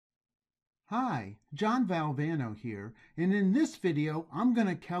Hi, John Valvano here, and in this video I'm going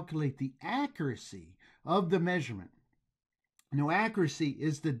to calculate the accuracy of the measurement. Now, accuracy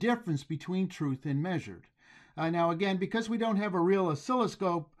is the difference between truth and measured. Now again, because we don't have a real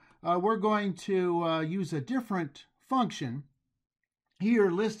oscilloscope, we're going to use a different function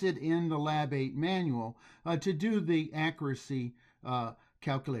here listed in the Lab 8 manual to do the accuracy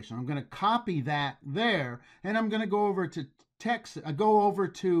calculation. I'm going to copy that there, and I'm going to go over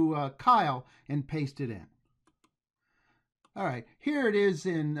to Kyle and paste it in. All right, here it is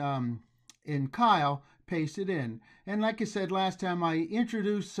in Kyle, paste it in. And like I said last time, I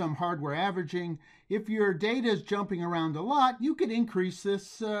introduced some hardware averaging. If your data is jumping around a lot, you could increase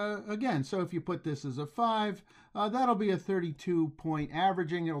this again. So if you put this as a 5, that'll be a 32-point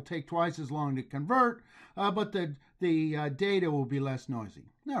averaging. It'll take twice as long to convert, but the data will be less noisy.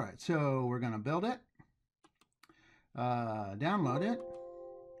 All right, so we're going to build it. Download it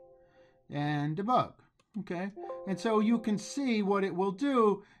and debug. Okay, and so you can see what it will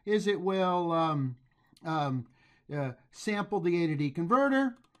do is it will sample the A to D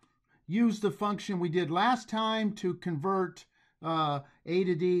converter, use the function we did last time to convert A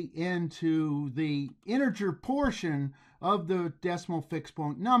to D into the integer portion of the decimal fixed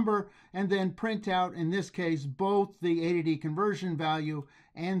point number, and then print out, in this case, both the A to D conversion value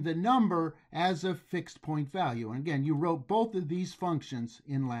and the number as a fixed point value. And again, you wrote both of these functions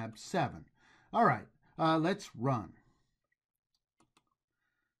in Lab 7. All right, let's run.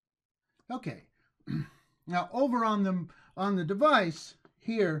 Okay, now over on the device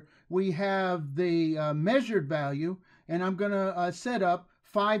here, we have the measured value, and I'm going to set up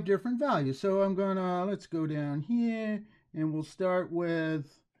 5 different values. So I'm going to, let's go down here, and we'll start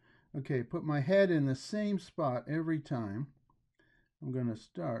with, okay, put my head in the same spot every time. I'm going to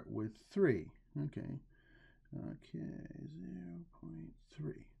start with 3. Okay,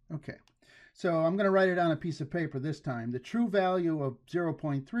 0.3. Okay, so I'm going to write it on a piece of paper this time. The true value of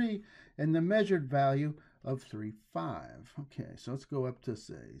 0.3 and the measured value of 3.5. Okay, so let's go up to,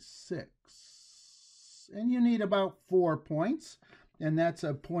 say, 6. And you need about 4 points, and that's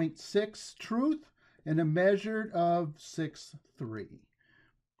a 0.6 truth and a measured of 6.3.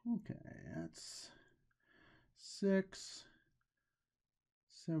 Okay, that's 6,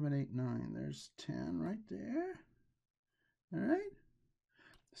 7, 8, 9. There's 10 right there. All right.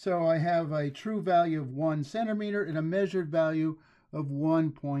 So I have a true value of 1 centimeter and a measured value of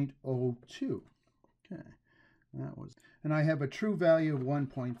 1.02. Okay, that was, and I have a true value of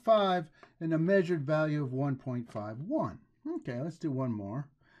 1.5 and a measured value of 1.51. Okay, let's do one more.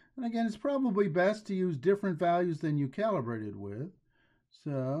 And again, it's probably best to use different values than you calibrated with.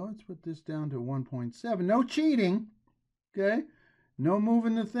 So let's put this down to 1.7. No cheating, okay? No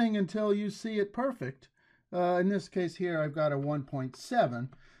moving the thing until you see it perfect. In this case here, I've got a 1.7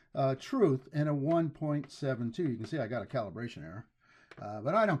 truth and a 1.72. You can see I got a calibration error,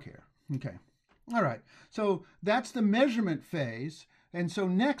 but I don't care. Okay. All right. So that's the measurement phase. And so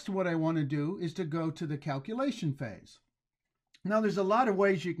next what I want to do is to go to the calculation phase. Now, there's a lot of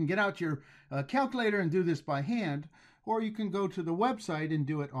ways you can get out your calculator and do this by hand, or you can go to the website and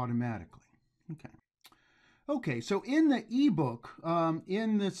do it automatically. Okay. Okay, so in the ebook,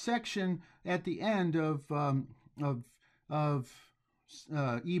 in the section at the end of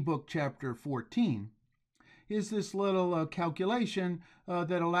ebook chapter 14, is this little calculation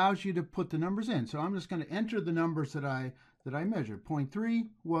that allows you to put the numbers in. So I'm just going to enter the numbers that I measured.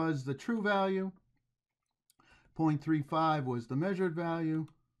 0.3 was the true value. 0.35 was the measured value.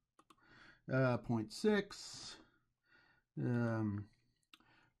 0.6.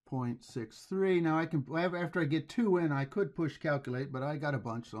 0.63. Now I can, after I get 2 in, I could push calculate, but I got a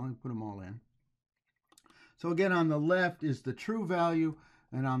bunch, so I'm going to put them all in. So again, on the left is the true value,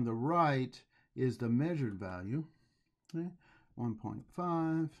 and on the right is the measured value. Okay?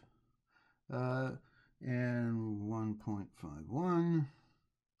 1.5 and 1.51,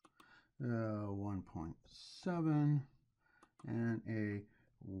 1.7, and a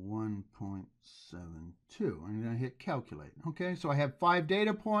 1.72. I'm going to hit calculate. Okay, so I have 5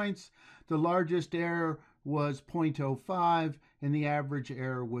 data points. The largest error was 0.05, and the average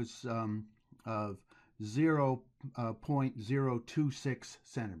error was of 0.026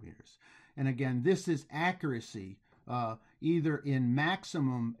 centimeters. And again, this is accuracy, either in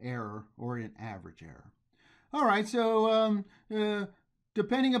maximum error or in average error. All right, so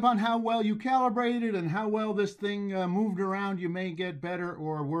depending upon how well you calibrated and how well this thing moved around, you may get better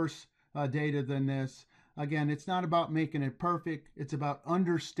or worse data than this. Again, it's not about making it perfect. It's about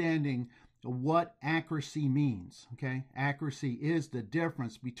understanding what accuracy means. Okay, accuracy is the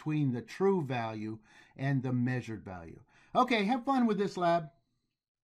difference between the true value and the measured value. Okay, have fun with this lab.